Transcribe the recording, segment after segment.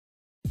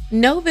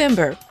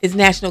November is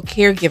National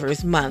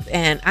Caregivers Month,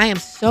 and I am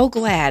so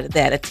glad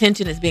that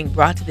attention is being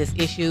brought to this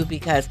issue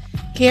because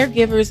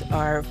caregivers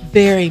are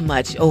very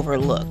much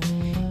overlooked.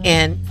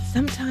 And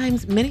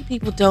sometimes many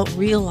people don't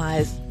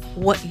realize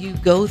what you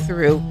go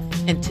through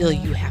until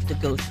you have to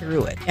go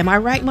through it. Am I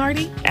right,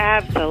 Marty?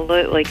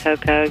 Absolutely,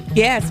 Koko.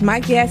 Yes, my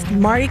guest,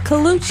 Marty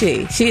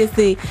Colucci. She is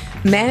the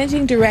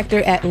managing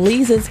director at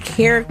Leeza'S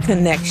Care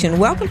Connection.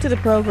 Welcome to the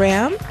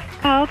program.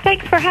 Oh,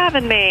 thanks for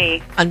having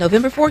me. On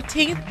November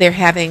 14th, they're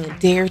having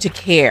Dare to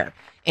Care.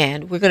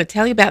 And we're going to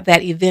tell you about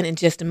that event in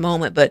just a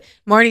moment. But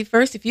Marty,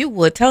 first, if you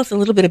would, tell us a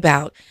little bit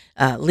about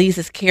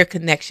Leeza'S Care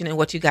Connection and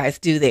what you guys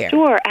do there.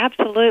 Sure,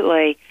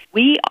 absolutely.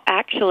 We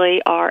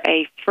actually are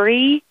a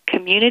free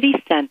community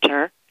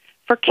center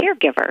for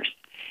caregivers.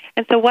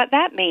 And so what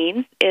that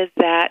means is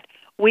that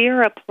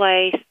we're a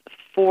place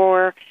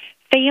for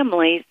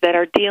families that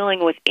are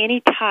dealing with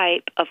any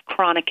type of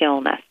chronic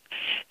illness.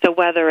 So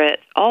whether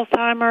it's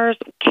Alzheimer's,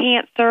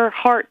 cancer,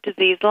 heart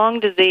disease, lung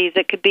disease,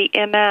 it could be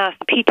MS,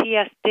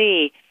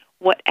 PTSD,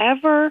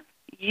 whatever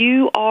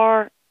you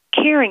are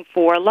caring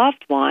for a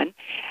loved one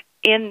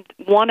in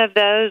one of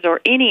those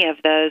or any of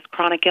those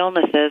chronic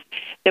illnesses,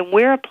 then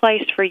we're a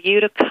place for you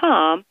to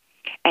come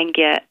and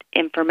get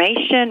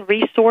information,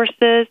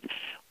 resources.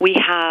 We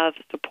have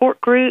support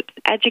groups,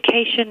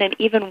 education, and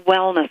even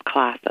wellness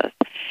classes.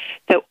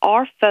 So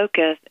our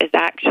focus is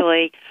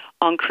actually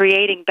on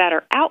creating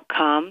better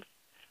outcomes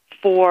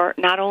for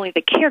not only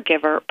the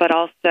caregiver, but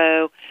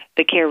also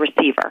the care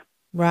receiver.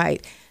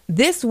 Right.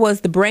 This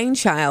was the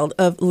brainchild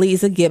of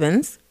Leeza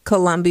Gibbons,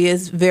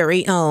 Columbia's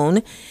very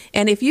own.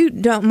 And if you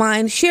don't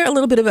mind, share a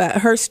little bit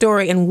about her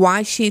story and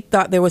why she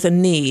thought there was a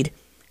need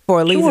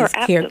for Leeza'S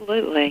care. Sure,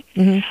 absolutely.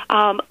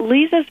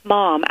 Leeza'S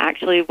mom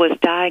actually was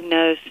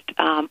diagnosed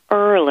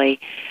early.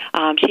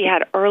 She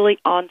had early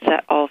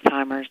onset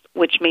Alzheimer's,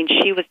 which means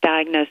she was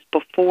diagnosed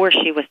before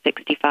she was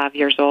 65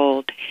 years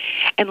old.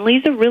 And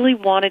Leeza really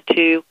wanted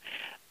to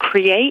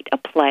create a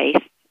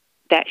place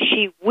that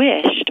she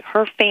wished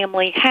her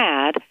family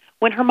had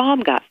when her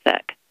mom got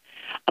sick.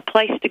 A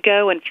place to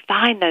go and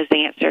find those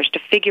answers, to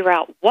figure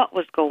out what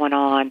was going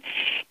on,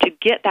 to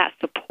get that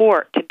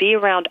support, to be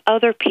around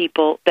other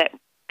people that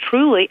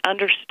truly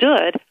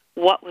understood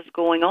what was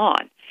going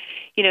on.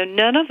 You know,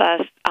 none of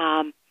us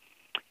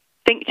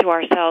think to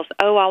ourselves,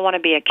 oh, I want to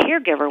be a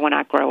caregiver when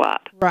I grow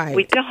up. Right.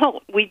 We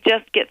don't. We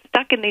just get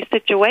stuck in these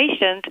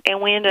situations,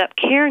 and we end up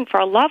caring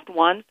for our loved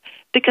ones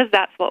because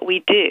that's what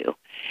we do.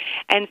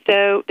 And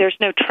so there's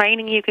no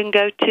training you can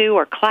go to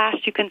or class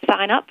you can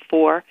sign up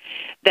for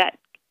that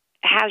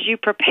has you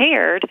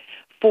prepared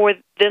for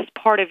this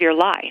part of your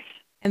life.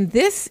 And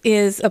this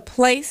is a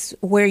place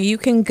where you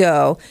can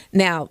go.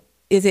 Now,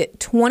 is it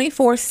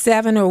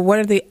 24/7 or what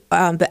are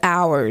the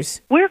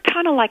hours? We're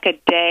kind of like a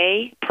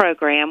day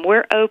program.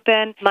 We're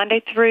open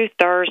Monday through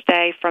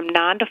Thursday from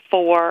 9 to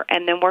 4,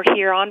 and then we're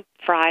here on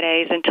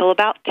Fridays until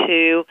about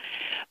 2.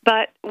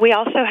 But we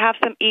also have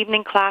some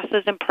evening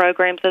classes and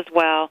programs as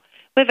well.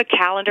 We have a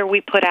calendar we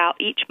put out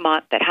each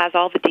month that has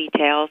all the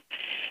details.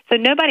 So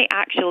nobody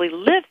actually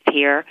lives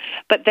here,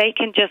 but they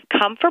can just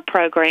come for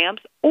programs,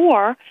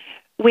 or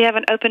we have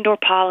an open-door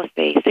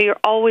policy, so you're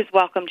always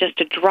welcome just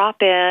to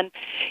drop in.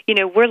 You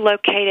know, we're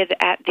located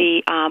at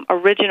the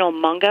original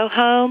Mungo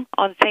home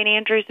on St.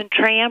 Andrews and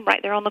Tram,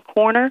 right there on the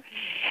corner,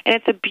 and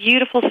it's a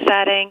beautiful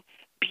setting,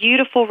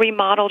 beautiful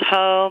remodeled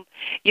home.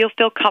 You'll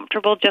feel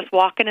comfortable just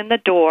walking in the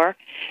door.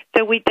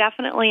 So we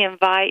definitely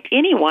invite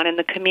anyone in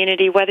the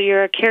community, whether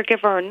you're a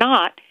caregiver or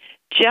not,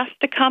 just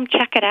to come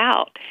check it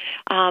out.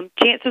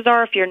 Chances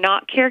are if you're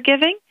not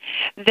caregiving,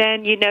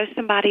 then you know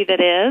somebody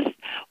that is,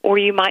 or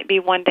you might be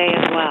one day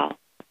as well.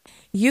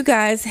 You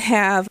guys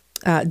have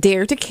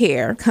Dare to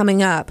Care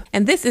coming up,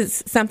 and this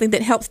is something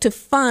that helps to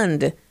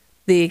fund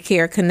the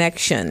Care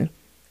Connection.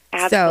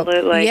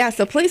 Absolutely.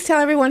 So please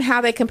tell everyone how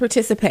they can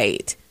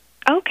participate.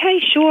 Okay,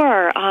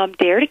 sure.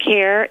 Dare to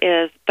Care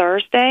is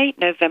Thursday,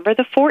 November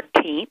the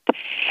 14th,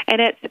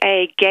 and it's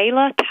a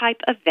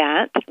gala-type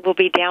event. We'll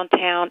be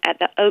downtown at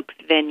the Oaks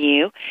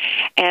venue,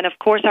 and, of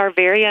course, our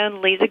very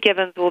own Leeza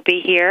Gibbons will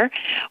be here.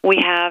 We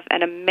have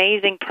an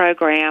amazing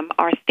program.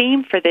 Our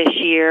theme for this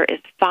year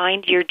is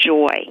Find Your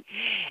Joy,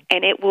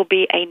 and it will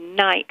be a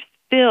night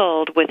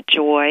filled with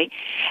joy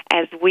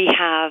as we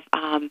have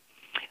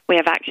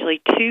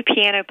actually 2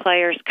 piano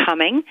players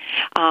coming.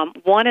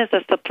 One is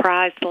a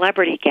surprise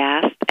celebrity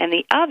guest, and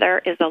the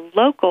other is a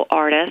local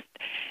artist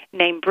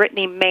named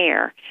Brittany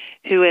Mayer,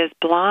 who is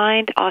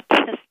blind,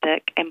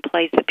 autistic, and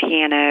plays the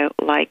piano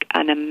like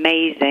an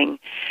amazing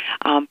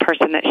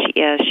person that she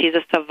is. She's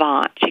a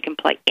savant. She can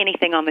play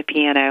anything on the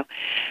piano.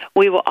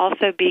 We will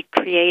also be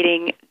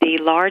creating the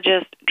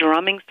largest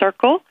drumming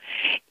circle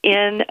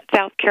in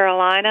South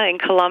Carolina, in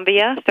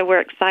Columbia, so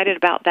we're excited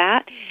about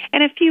that,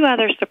 and a few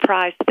other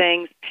surprise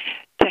things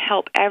to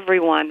help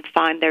everyone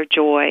find their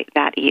joy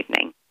that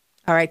evening.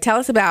 All right, tell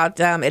us about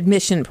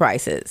admission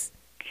prices.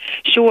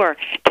 Sure.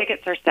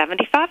 Tickets are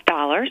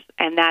 $75,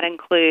 and that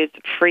includes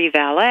free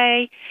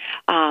valet,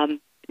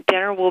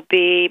 dinner will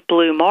be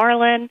blue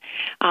marlin,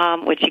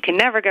 which you can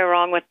never go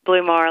wrong with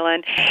blue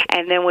marlin.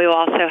 And then we will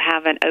also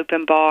have an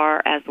open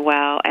bar as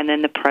well, and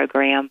then the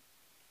program.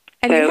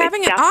 And you're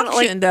having an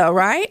auction, though,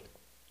 right?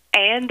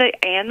 And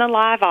the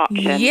live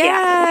auction.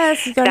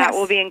 Yes. That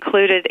will be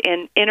included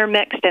in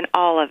intermixed in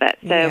all of it.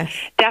 So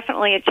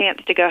definitely a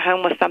chance to go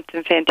home with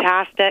something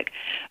fantastic,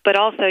 but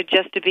also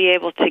just to be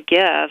able to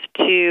give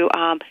to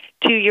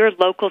your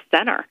local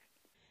center.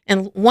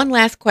 And one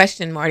last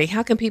question, Marty.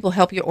 How can people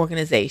help your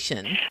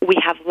organization? We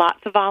have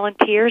lots of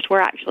volunteers.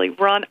 We're actually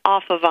run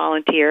off of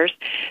volunteers.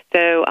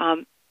 So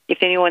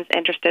if anyone's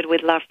interested,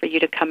 we'd love for you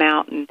to come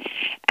out and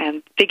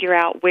figure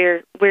out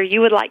where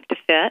you would like to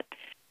fit.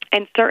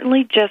 And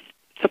certainly just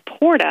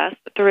support us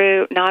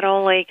through not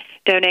only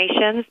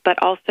donations, but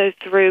also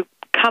through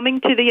coming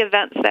to the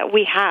events that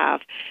we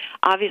have.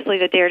 Obviously,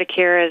 the Dare to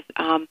Care is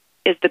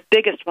the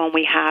biggest one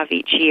we have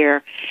each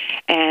year.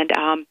 And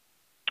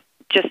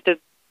just to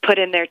put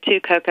in there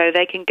too, Koko,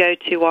 they can go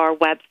to our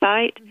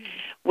website,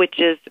 which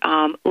is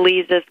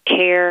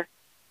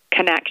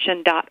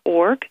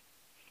leeza'scareconnection.org,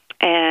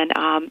 and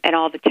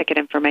all the ticket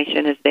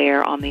information is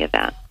there on the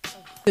event.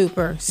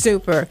 Super,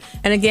 super.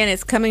 And again,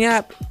 it's coming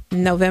up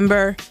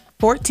November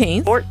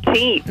 14th.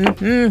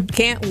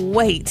 Can't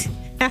wait.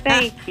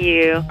 Thank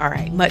you. All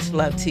right. Much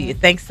love to you.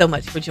 Thanks so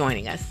much for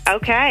joining us.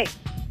 Okay.